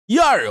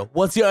Yo,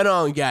 what's going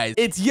on, guys?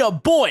 It's your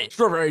boy,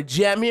 Strawberry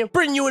Jam here,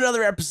 bringing you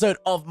another episode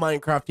of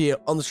Minecraft here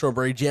on the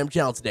Strawberry Jam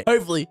channel today.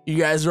 Hopefully, you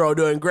guys are all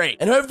doing great.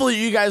 And hopefully,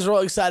 you guys are all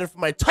excited for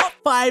my top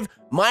 5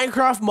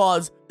 Minecraft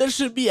mods that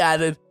should be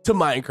added to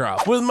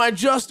Minecraft. With my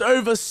just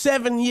over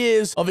 7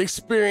 years of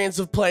experience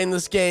of playing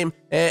this game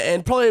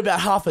and probably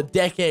about half a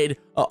decade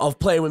of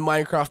playing with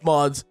Minecraft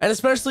mods, and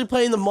especially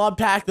playing the mod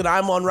pack that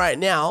I'm on right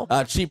now.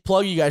 Cheap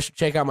plug, you guys should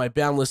check out my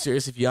Boundless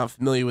series if you aren't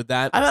familiar with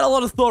that. I've had a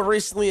lot of thought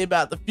recently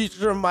about the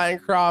future of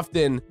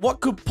Minecraft and what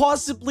could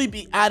possibly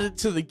be added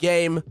to the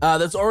game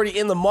that's already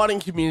in the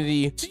modding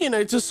community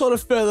to, to sort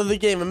of further the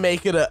game and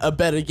make it a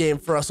better game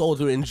for us all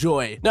to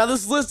enjoy. Now,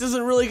 this list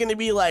isn't really going to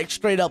be like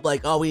straight up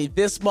like, oh, we need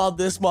this mod,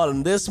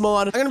 and this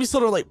mod. I'm going to be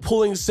sort of like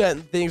pulling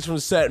certain things from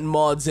certain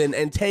mods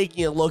and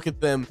taking a look at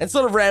them and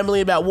sort of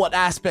rambling about what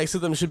aspects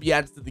of them should be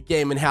added to the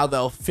game and how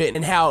they'll fit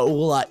and how it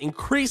will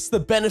increase the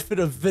benefit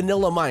of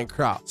vanilla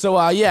Minecraft.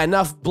 So yeah,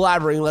 enough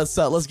blabbering.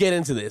 Let's get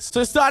into this.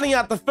 So starting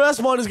out, the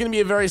first mod is going to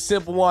be a very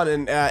simple one,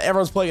 and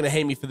everyone's probably going to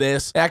hate me for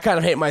this. And I kind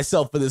of hate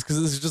myself for this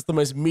because this is just the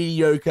most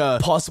mediocre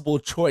possible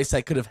choice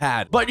I could have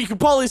had. But you can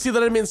probably see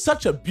that I'm in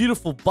such a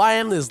beautiful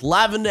biome. There's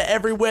lavender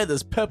everywhere.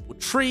 There's purple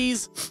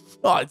trees.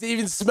 Oh, it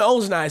even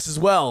smells nice as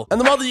well. And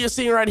the mod that you're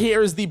seeing right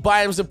here is the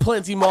Biomes of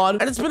Plenty mod.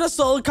 And it's been a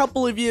solid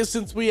couple of years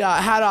since we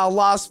had our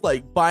last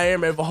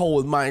biome overhaul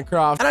with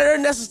Minecraft. And I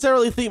don't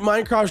necessarily think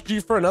Minecraft's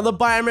due for another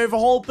biome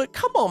overhaul, but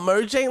come on,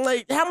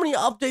 Mojang, how many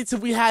updates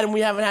have we had and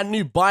we haven't had a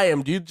new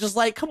biome, dude? Just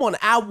come on,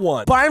 add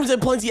one. Biomes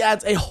of Plenty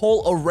adds a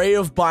whole array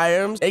of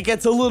biomes. It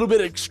gets a little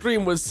bit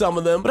extreme with some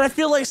of them, but I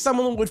feel like some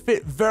of them would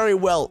fit very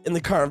well in the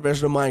current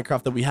version of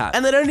Minecraft that we have.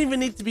 And they don't even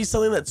need to be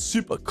something that's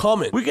super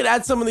common. We could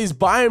add some of these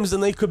biomes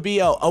and they could be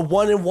a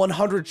 1 in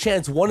 100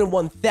 chance, 1 in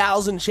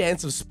 1,000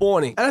 chance of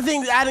spawning. And I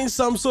think adding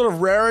some sort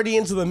of rarity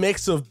into the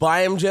mix of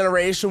biome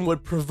generation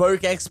would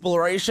provoke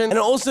exploration, and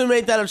also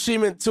make that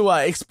achievement to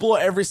explore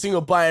every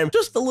single biome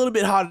just a little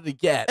bit harder to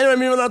get. Anyway,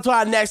 moving on to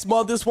our next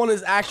mod. This one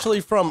is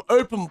actually from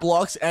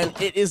OpenBlocks, and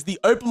it is the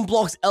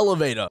OpenBlocks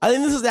Elevator. I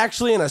think this is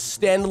actually in a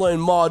standalone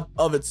mod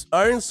of its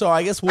own, so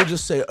I guess we'll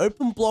just say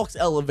OpenBlocks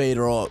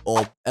Elevator or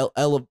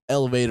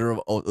Elevator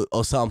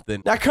or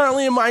something. Now,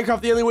 currently in Minecraft,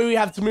 the only way we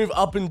have to move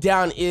up and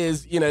down is,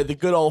 the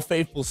good old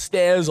faithful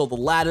stairs or the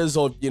ladders,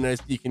 or,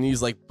 you can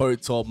use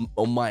boats or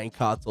mine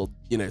carts or,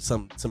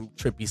 some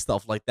trippy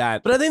stuff like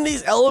that. But I think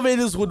these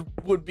elevators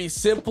would be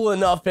simple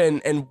enough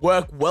and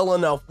work well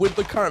enough with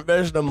the current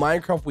version of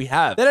Minecraft we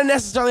have. They don't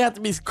necessarily have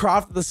to be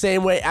crafted the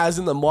same way as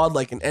in the mod,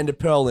 like an ender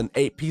pearl and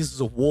 8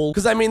 pieces of wool.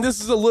 Because I mean,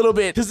 this is a little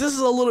bit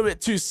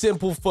too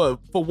simple for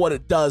what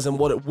it does and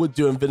what it would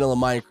do in vanilla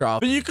Minecraft.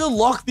 But you could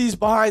lock these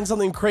behind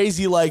something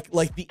crazy like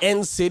the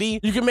end city.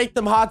 You can make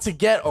them hard to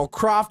get or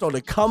craft or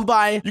to come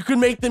by. You could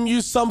make them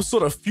use some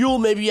sort of fuel.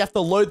 Maybe you have to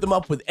load them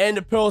up with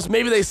ender pearls.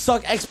 Maybe they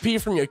suck XP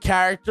from your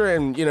character,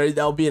 and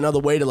that'll be another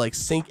way to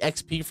sink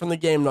XP from the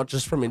game, not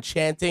just from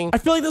enchanting. I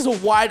feel like there's a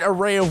wide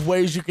array of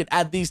ways you could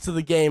add these to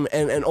the game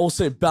and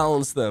also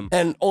balance them.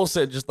 And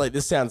also just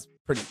this sounds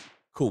pretty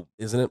cool,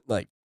 isn't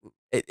it?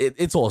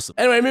 It's awesome.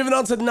 Anyway, moving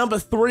on to number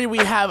 3, we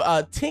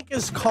have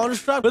Tinker's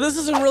Construct, but this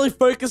isn't really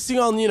focusing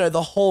on,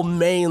 the whole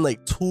main,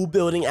 tool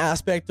building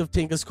aspect of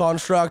Tinker's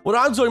Construct. What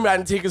I'm talking about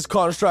in Tinker's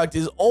Construct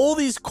is all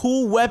these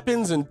cool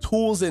weapons and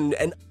tools and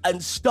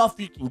stuff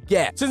you can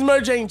get. Since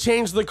Mojang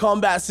changed the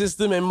combat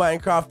system in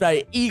Minecraft,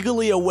 I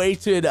eagerly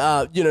awaited,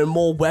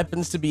 more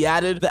weapons to be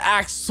added. The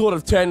axe sort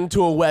of turned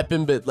into a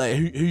weapon, but,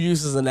 who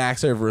uses an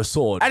axe over a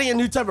sword? Adding a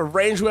new type of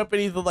ranged weapon,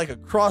 either a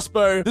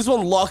crossbow. This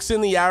one locks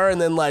in the arrow, and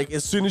then,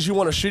 as soon as you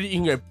want to shoot it, you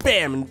can go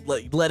bam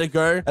and let it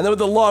go. And then with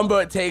the longbow,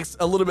 it takes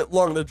a little bit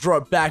longer to draw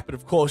it back, but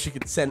of course you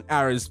can send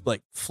arrows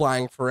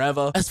flying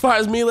forever. As far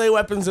as melee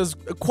weapons, there's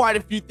quite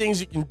a few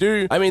things you can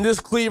do. I mean, this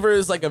cleaver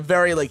is a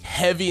very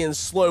heavy and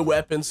slow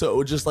weapon, so it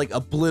will just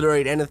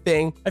obliterate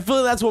anything. I feel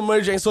like that's what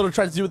Mojang sort of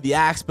tried to do with the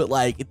axe, but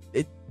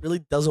it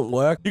really doesn't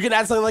work. You can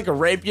add something like a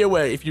rapier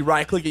where if you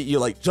right click it,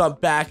 you jump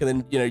back, and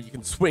then you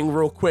can swing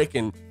real quick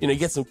and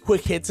get some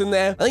quick hits in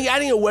there. I think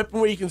adding a weapon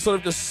where you can sort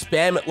of just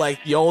spam it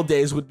like the old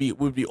days would be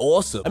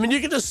awesome. I mean, you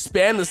can just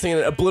spam this thing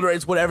and it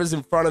obliterates whatever's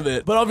in front of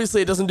it, but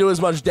obviously it doesn't do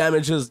as much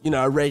damage as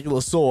a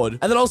regular sword.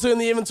 And then also in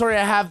the inventory,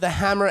 I have the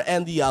hammer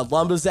and the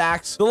lumber's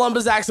axe. The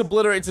lumber's axe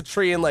obliterates a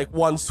tree in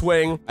one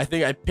swing. I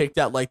think I picked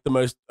out the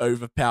most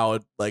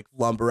overpowered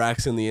lumber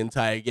axe in the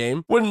entire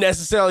game. Wouldn't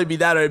necessarily be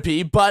that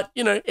OP, but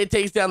it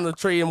takes down the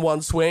tree in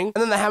one swing.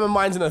 And then the hammer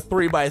mine's in a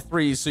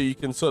 3x3, so you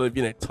can sort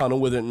of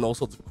tunnel with it and all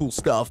sorts of cool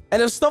stuff. And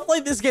if stuff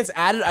like this gets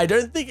added, I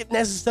don't think it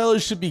necessarily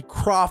should be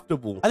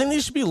craftable. I think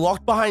these should be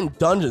locked behind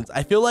dungeons.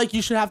 I feel like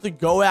you should have to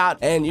go out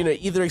and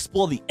either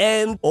explore the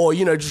end or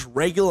just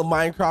regular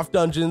Minecraft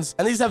dungeons,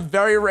 and these have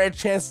very rare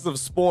chances of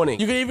spawning.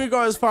 You can even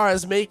go as far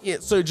as making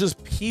it so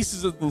just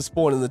pieces of them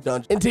spawn in the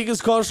dungeon. In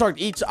Tinker's Construct,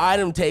 each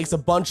item takes a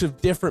bunch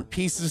of different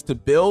pieces to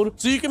build,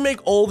 so you can make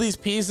all these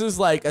pieces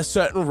a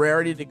certain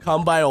rarity to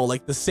come by, or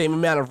the same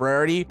amount of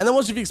rarity. And then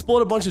once you've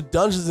explored a bunch of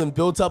dungeons and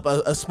built up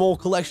a small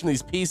collection of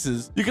these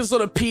pieces, you can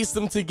sort of piece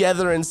them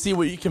together and see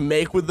what you can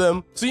make with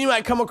them. So you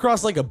might come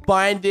across like a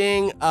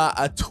binding,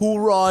 a tool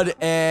rod,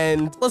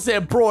 and let's say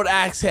a broad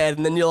axe head,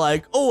 and then you're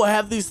like, oh, I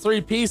have these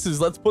 3 pieces,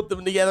 let's put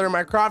them together in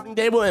my crafting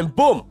table, and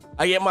boom,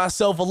 I get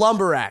myself a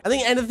lumber rack. I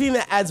think anything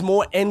that adds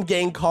more end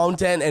game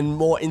content and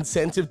more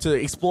incentive to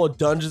explore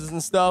dungeons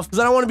and stuff, because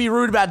I don't want to be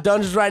rude about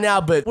dungeons right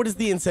now, but what is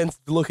the incentive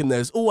to look in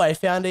those? Oh, I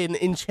found an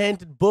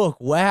enchanted book.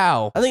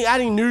 Wow. I think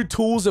adding new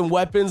tools and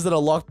weapons that are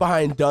locked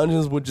behind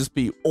dungeons would just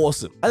be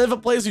awesome. And then for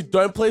players who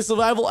don't play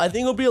survival, I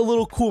think it'll be a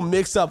little cool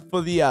mix up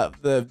for the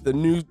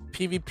new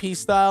PvP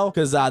style,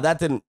 because that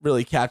didn't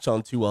really catch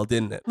on too well,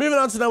 didn't it? Moving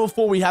on to number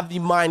 4, we have the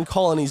Mine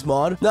Colonies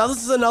mod. Now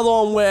this is another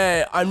one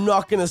where I'm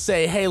not gonna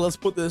say, hey, let's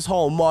put this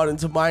whole mod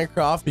into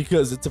Minecraft,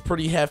 because it's a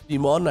pretty hefty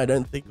mod and I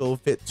don't think it'll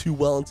fit too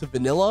well into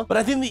vanilla. But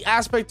I think the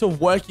aspect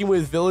of working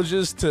with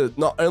villagers to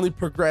not only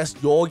progress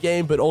your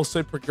game but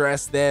also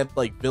progress their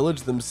like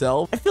village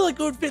themselves, I feel like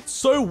it would fit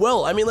so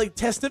well. I mean, like,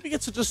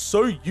 testificates are just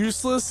so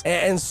useless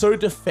and so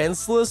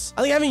defenseless.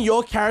 I think having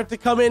your character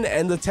come in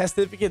and the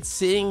testificate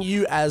seeing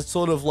you as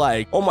sort of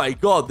like, oh my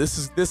god,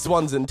 this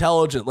one's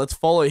intelligent, let's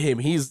follow him,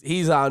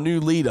 he's our new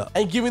leader,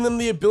 and giving them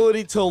the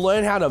ability to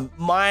learn how to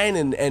mine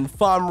and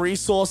farm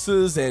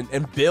resources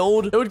and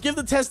build, it would give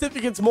the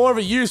testificates more of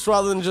a use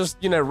rather than just,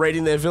 you know,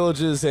 raiding their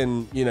villages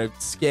and, you know,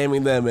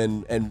 scamming them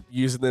and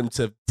using them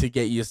to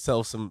get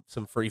yourself some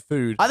free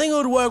food. I think it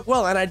would work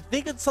well, and I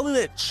think it's something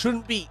that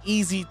shouldn't be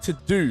easy to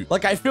do.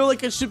 Like, I feel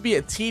like it should be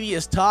a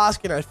tedious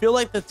task, and I feel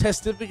like the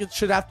testificates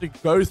should have to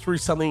go through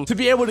something to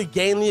be able to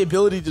gain the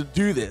ability to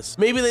do this.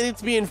 Maybe they need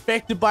to be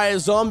infected by a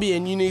zombie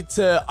and you need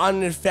to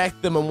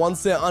uninfect them, and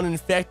once they're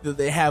uninfected,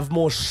 they have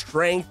more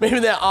strength. Maybe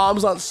their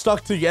arms aren't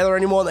stuck together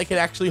anymore and they can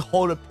actually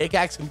hold a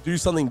pickaxe and do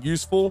something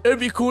useful. It would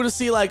be cool to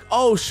see like,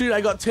 oh shoot,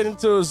 I got turned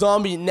into a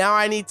zombie, now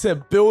I need to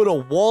build a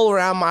wall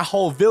around my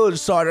whole village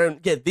so I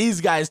don't get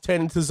these guys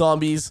turned into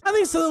zombies. I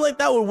think something like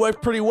that would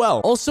work pretty well.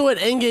 Also, at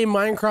endgame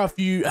Minecraft,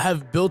 you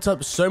have built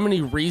up so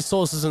many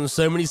resources and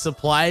so many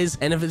supplies,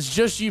 and if it's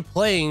just you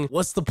playing,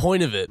 what's the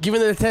point of it?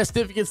 Giving the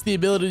testificates the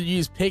ability to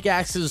use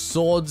pickaxes,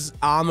 swords,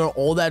 armor,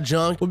 all that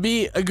junk would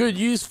be a good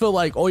use for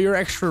like all your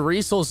extra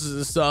resources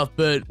and stuff,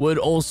 but would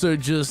also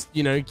just,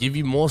 you know, give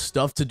you more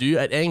stuff to do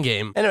at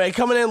endgame. Anyway,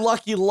 coming in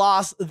lucky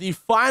last, the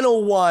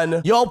final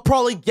one, y'all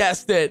probably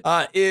guessed it,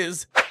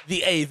 is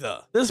the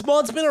Aether. This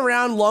mod's been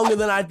around longer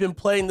than I've been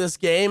playing this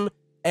game,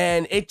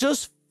 and it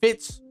just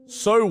fits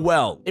so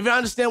well. If you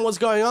understand what's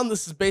going on,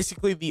 this is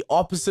basically the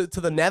opposite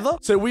to the Nether.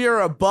 So we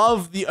are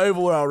above the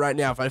overworld right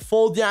now. If I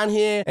fall down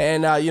here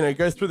and, you know,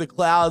 go through the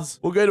clouds,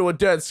 we'll go to a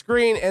dirt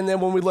screen, and then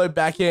when we load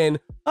back in,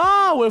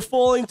 we're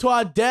falling to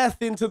our death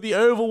into the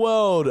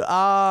overworld.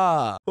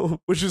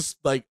 Which is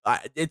like,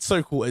 it's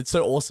so cool. It's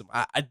so awesome.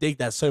 I dig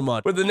that so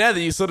much. With the Nether,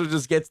 you sort of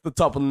just get to the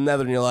top of the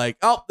Nether and you're like,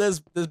 oh, there's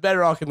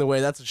bedrock in the way.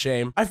 That's a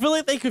shame. I feel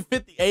like they could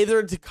fit the Aether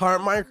into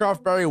current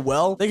Minecraft very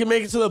well. They can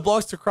make it so the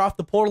blocks to craft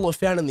the portal are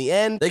found in the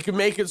end. They can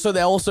make it so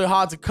they're also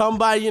hard to come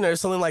by, you know,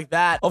 something like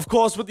that. Of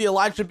course, with the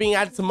Elytra being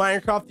added to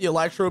Minecraft, the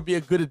Elytra would be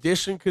a good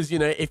addition because, you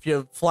know, if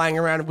you're flying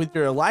around with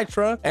your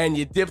Elytra and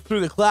you dip through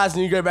the clouds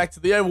and you go back to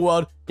the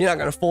overworld, you're not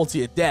going to fall to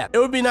your death. It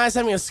would be nice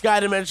having a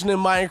sky dimension in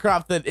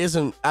Minecraft that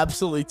isn't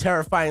absolutely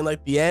terrifying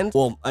like the end.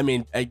 Well, I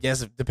mean, I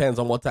guess it depends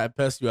on what type of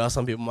person you are.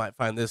 Some people might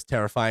find this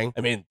terrifying.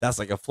 I mean, that's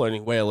like a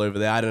floating whale over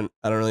there. I don't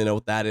really know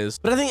what that is.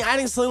 But I think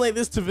adding something like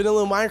this to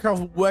vanilla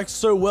Minecraft works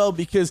so well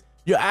because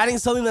you're adding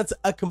something that's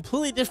a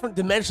completely different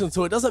dimension,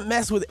 so it doesn't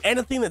mess with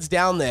anything that's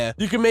down there.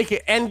 You can make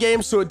it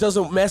endgame so it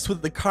doesn't mess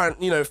with the current,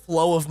 you know,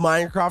 flow of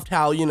Minecraft,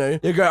 how, you know,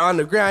 you go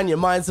underground, you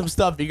mine some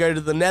stuff, you go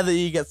to the Nether,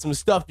 you get some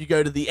stuff, you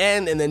go to the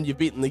end, and then you've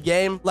beaten the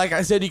game. Like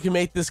I said, you can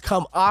make this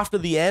come after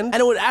the end, and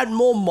it would add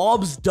more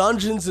mobs,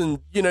 dungeons, and,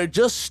 you know,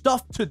 just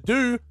stuff to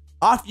do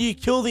after you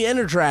kill the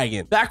Ender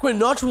Dragon. Back when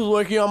Notch was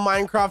working on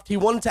Minecraft, he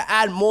wanted to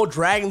add more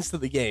dragons to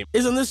the game.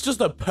 Isn't this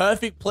just a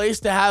perfect place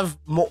to have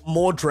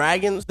more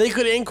dragons? They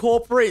could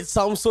incorporate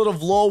some sort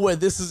of lore where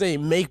this is a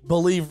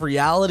make-believe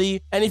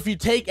reality, and if you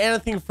take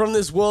anything from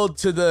this world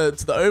to the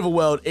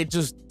overworld, it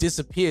just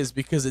disappears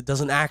because it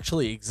doesn't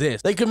actually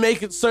exist. They could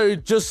make it so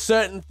just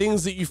certain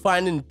things that you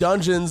find in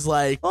dungeons,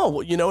 like, oh,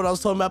 well, you know what I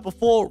was talking about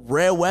before?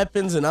 Rare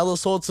weapons and other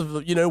sorts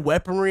of, you know,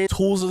 weaponry,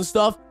 tools and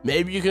stuff.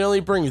 Maybe you can only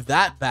bring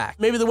that back.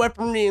 Maybe the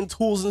weaponry and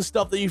tools and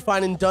stuff that you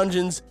find in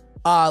dungeons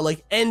are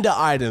like ender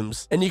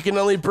items, and you can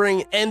only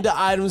bring ender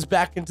items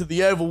back into the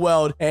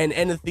overworld, and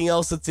anything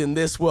else that's in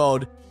this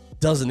world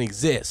doesn't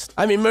exist.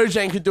 I mean,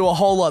 Mojang could do a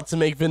whole lot to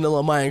make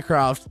vanilla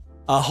Minecraft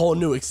a whole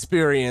new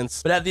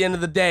experience, but at the end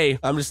of the day,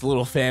 I'm just a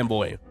little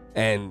fanboy,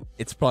 and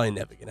it's probably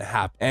never gonna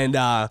happen.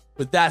 And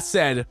with that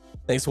said,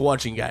 thanks for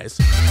watching, guys.